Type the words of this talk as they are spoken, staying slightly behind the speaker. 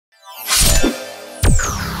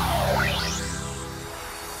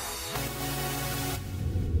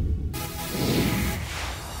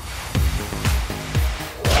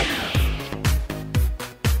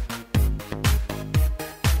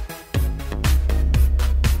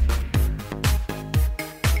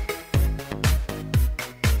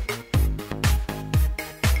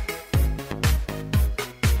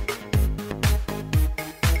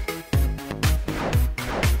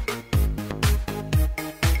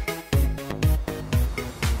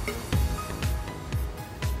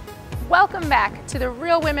Welcome back to the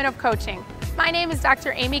Real Women of Coaching. My name is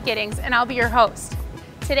Dr. Amy Giddings and I'll be your host.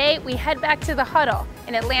 Today we head back to the Huddle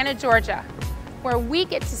in Atlanta, Georgia, where we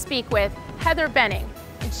get to speak with Heather Benning.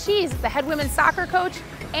 And she's the head women's soccer coach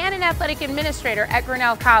and an athletic administrator at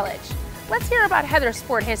Grinnell College. Let's hear about Heather's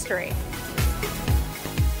sport history.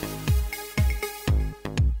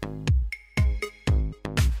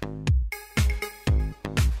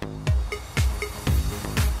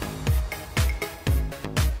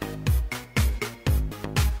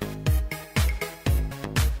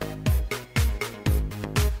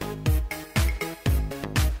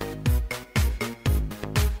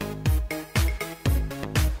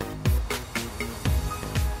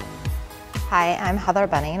 Hi, I'm Heather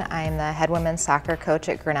Benning. I'm the head women's soccer coach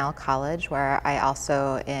at Grinnell College, where I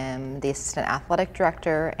also am the assistant athletic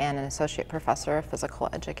director and an associate professor of physical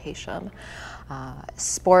education.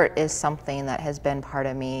 Sport is something that has been part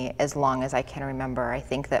of me as long as I can remember. I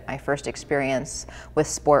think that my first experience with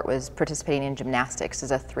sport was participating in gymnastics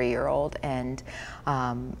as a 3-year-old, and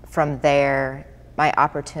from there, my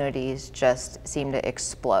opportunities just seemed to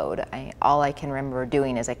explode. All I can remember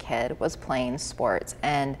doing as a kid was playing sports,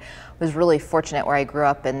 and was really fortunate where I grew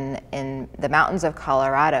up in the mountains of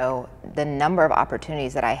Colorado. The number of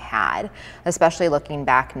opportunities that I had, especially looking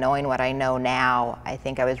back, knowing what I know now, I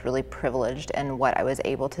think I was really privileged in what I was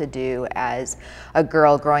able to do as a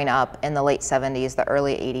girl growing up in the late 70s, the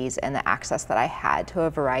early 80s, and the access that I had to a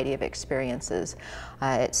variety of experiences.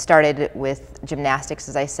 It started with gymnastics,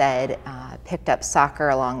 as I said, picked up soccer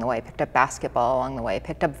along the way, picked up basketball along the way,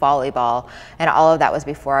 picked up volleyball, and all of that was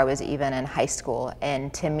before I was even in high school.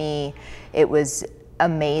 And to me, it was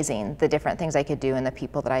amazing the different things I could do and the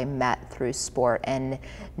people that I met through sport, and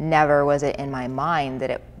never was it in my mind that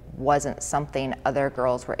it wasn't something other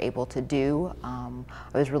girls were able to do.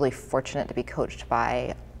 I was really fortunate to be coached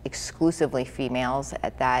by exclusively females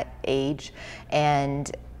at that age, and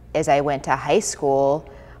as I went to high school,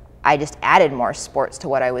 I just added more sports to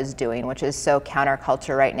what I was doing, which is so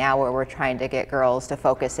counterculture right now, where we're trying to get girls to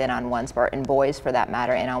focus in on one sport, and boys for that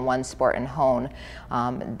matter, and on one sport, and hone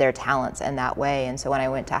their talents in that way. And so when I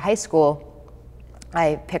went to high school,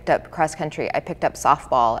 I picked up cross country, I picked up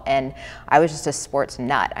softball, and I was just a sports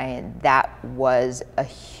nut. That was a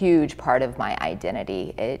huge part of my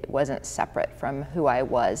identity. It wasn't separate from who I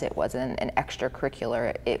was. It wasn't an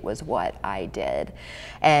extracurricular. It was what I did.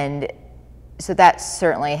 And so that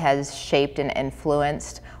certainly has shaped and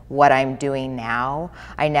influenced what I'm doing now.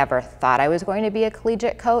 I never thought I was going to be a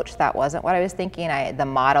collegiate coach. That wasn't what I was thinking. The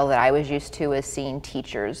model that I was used to was seeing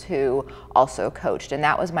teachers who also coached, and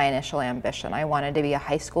that was my initial ambition. I wanted to be a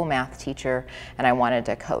high school math teacher, and I wanted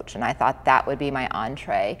to coach, and I thought that would be my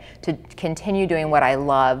entree to continue doing what I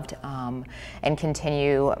loved and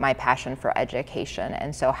continue my passion for education.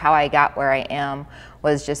 And so how I got where I am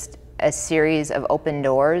was just a series of open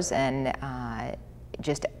doors, and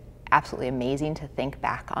just absolutely amazing to think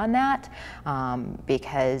back on that,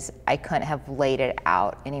 because I couldn't have laid it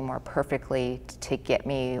out any more perfectly to get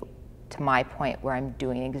me to my point where I'm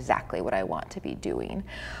doing exactly what I want to be doing.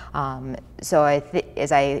 So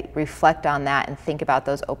as I reflect on that and think about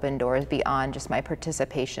those open doors beyond just my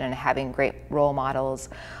participation and having great role models,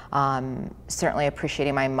 certainly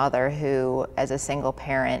appreciating my mother, who as a single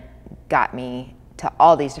parent got me to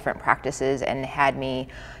all these different practices and had me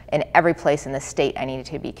in every place in the state I needed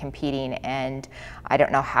to be competing. And I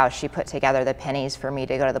don't know how she put together the pennies for me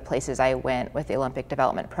to go to the places I went with the Olympic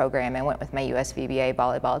Development Program and went with my USVBA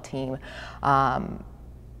volleyball team.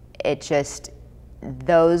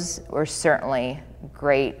 Those were certainly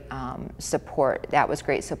great support. That was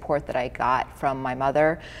great support that I got from my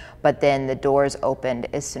mother, but then the doors opened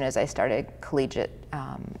as soon as I started collegiate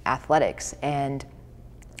athletics. And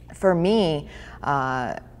for me,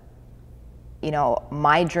 my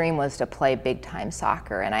dream was to play big time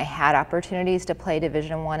soccer, and I had opportunities to play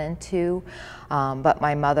Division I and II, but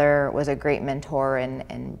my mother was a great mentor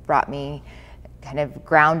and brought me, kind of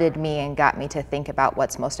grounded me and got me to think about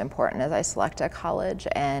what's most important as I select a college.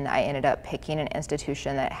 And I ended up picking an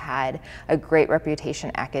institution that had a great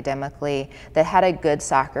reputation academically, that had a good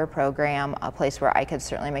soccer program, a place where I could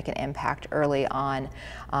certainly make an impact early on,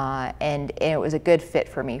 and it was a good fit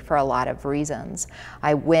for me for a lot of reasons.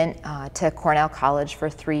 I went to Cornell College for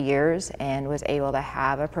 3 years and was able to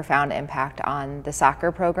have a profound impact on the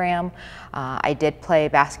soccer program. I did play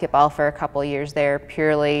basketball for a couple years there,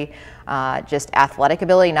 purely just athletic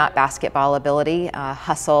ability, not basketball ability,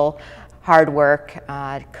 hustle, hard work,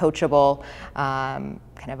 coachable, kind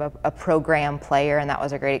of a program player, and that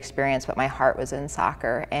was a great experience, but my heart was in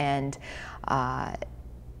soccer. And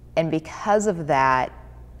because of that,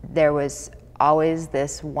 there was always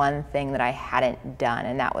this one thing that I hadn't done,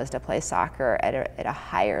 and that was to play soccer at a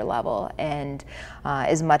higher level. And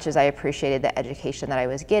as much as I appreciated the education that I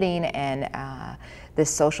was getting and the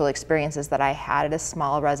social experiences that I had at a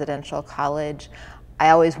small residential college,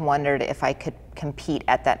 I always wondered if I could compete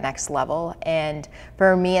at that next level. And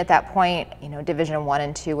for me at that point, Division I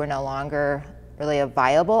and II were no longer really a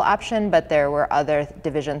viable option, but there were other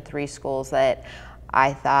Division III schools that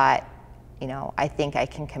I thought, I think I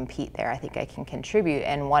can compete there. I think I can contribute.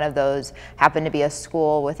 And one of those happened to be a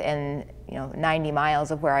school within 90 miles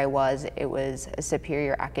of where I was. It was a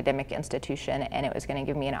superior academic institution, and it was going to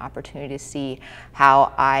give me an opportunity to see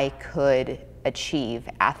how I could achieve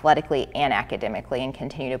athletically and academically and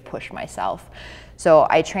continue to push myself. So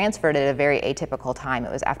I transferred at a very atypical time.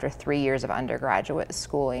 It was after 3 years of undergraduate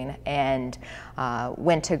schooling, and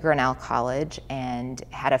went to Grinnell College and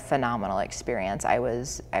had a phenomenal experience. I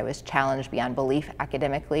was challenged beyond belief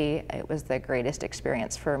academically. It was the greatest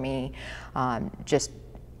experience for me, just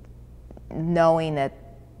knowing that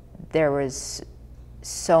there was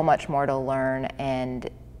so much more to learn, and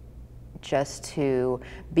just to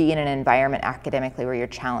be in an environment academically where you're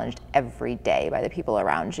challenged every day by the people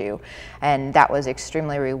around you. And that was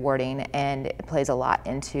extremely rewarding, and it plays a lot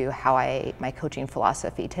into how my coaching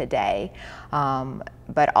philosophy today.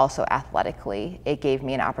 But also athletically, it gave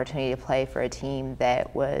me an opportunity to play for a team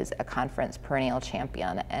that was a conference perennial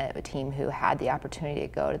champion, a team who had the opportunity to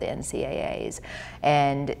go to the NCAAs.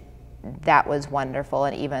 And that was wonderful,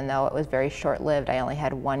 and even though it was very short-lived, I only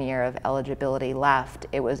had 1 year of eligibility left,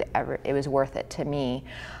 it was worth it to me.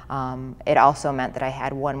 It also meant that I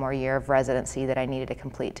had 1 more year of residency that I needed to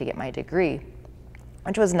complete to get my degree,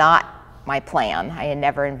 which was not my plan. I had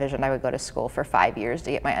never envisioned I would go to school for 5 years to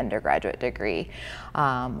get my undergraduate degree.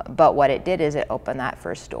 But what it did is it opened that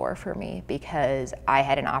first door for me, because I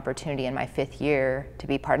had an opportunity in my 5th year to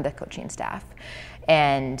be part of the coaching staff.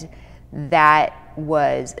 And that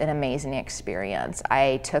was an amazing experience.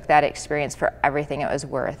 I took that experience for everything it was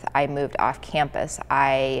worth. I moved off campus.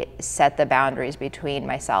 I set the boundaries between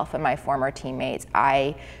myself and my former teammates.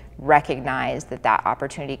 I recognized that that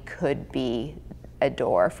opportunity could be a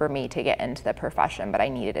door for me to get into the profession, but I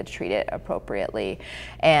needed to treat it appropriately.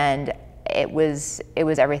 And it was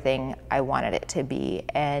everything I wanted it to be.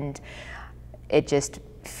 And it just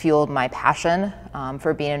fueled my passion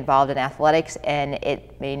for being involved in athletics, and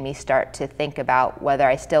it made me start to think about whether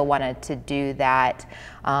I still wanted to do that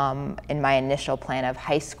in my initial plan of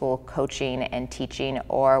high school coaching and teaching,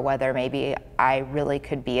 or whether maybe I really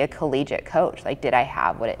could be a collegiate coach. Like, did I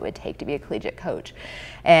have what it would take to be a collegiate coach?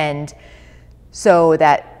 And so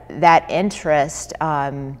that interest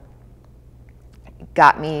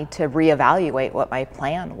got me to reevaluate what my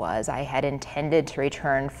plan was. I had intended to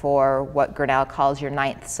return for what Grinnell calls your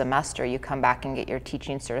 9th semester. You come back and get your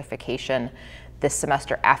teaching certification this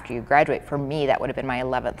semester after you graduate. For me, that would have been my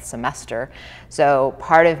 11th semester. So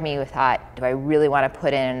part of me thought, do I really want to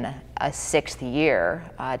put in a 6th year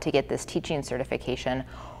to get this teaching certification?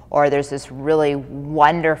 Or there's this really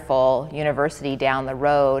wonderful university down the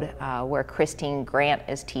road where Christine Grant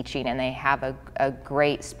is teaching, and they have a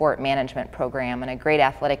great sport management program and a great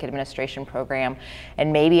athletic administration program,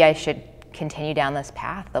 and maybe I should continue down this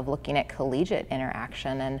path of looking at collegiate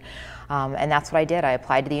interaction. And that's what I did. I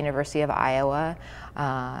applied to the University of Iowa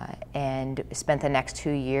and spent the next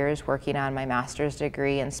 2 years working on my master's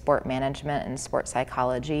degree in sport management and sport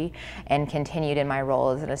psychology, and continued in my role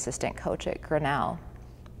as an assistant coach at Grinnell.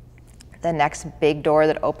 The next big door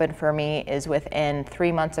that opened for me is within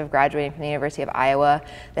 3 months of graduating from the University of Iowa,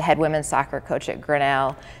 the head women's soccer coach at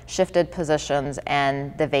Grinnell shifted positions,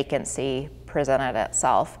 and the vacancy presented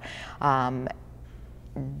itself.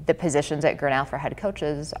 The positions at Grinnell for head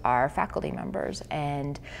coaches are faculty members,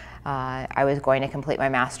 and I was going to complete my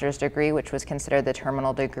master's degree, which was considered the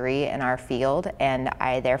terminal degree in our field, and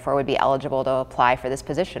I therefore would be eligible to apply for this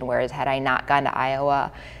position, whereas had I not gone to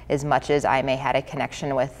Iowa, as much as I may had a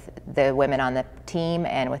connection with the women on the team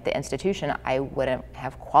and with the institution, I wouldn't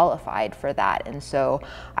have qualified for that. And so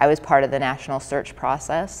I was part of the national search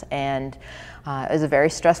process, and it was a very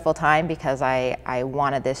stressful time because I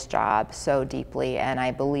wanted this job so deeply, and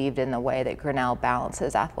I believed in the way that Grinnell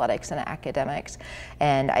balances athletics and academics,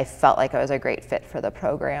 and I felt like I was a great fit for the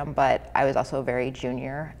program, but I was also very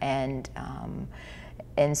junior, and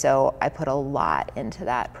so I put a lot into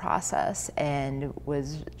that process and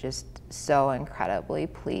was just so incredibly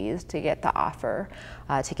pleased to get the offer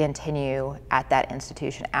to continue at that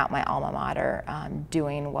institution, at my alma mater,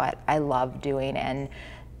 doing what I love doing, and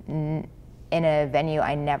in a venue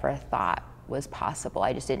I never thought was possible.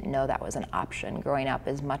 I just didn't know that was an option growing up.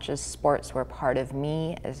 As much as sports were part of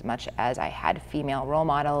me, as much as I had female role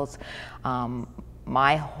models,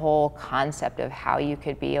 my whole concept of how you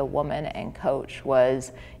could be a woman and coach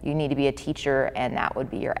was you need to be a teacher, and that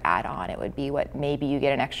would be your add-on. It would be what maybe you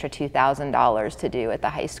get an extra $2,000 to do at the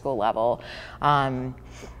high school level.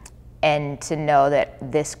 And to know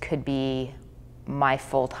that this could be my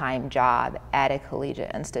full-time job at a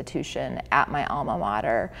collegiate institution at my alma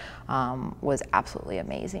mater was absolutely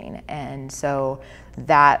amazing. And so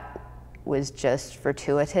that was just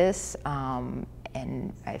fortuitous,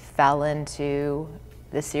 and I fell into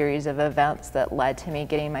the series of events that led to me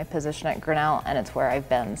getting my position at Grinnell, and it's where I've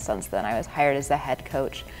been since then. I was hired as the head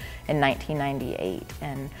coach in 1998,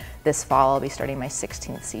 and this fall I'll be starting my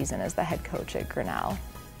 16th season as the head coach at Grinnell.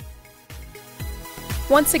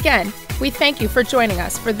 Once again, we thank you for joining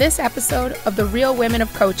us for this episode of The Real Women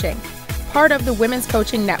of Coaching, part of the Women's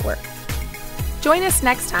Coaching Network. Join us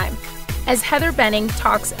next time as Heather Benning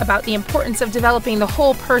talks about the importance of developing the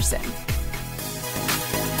whole person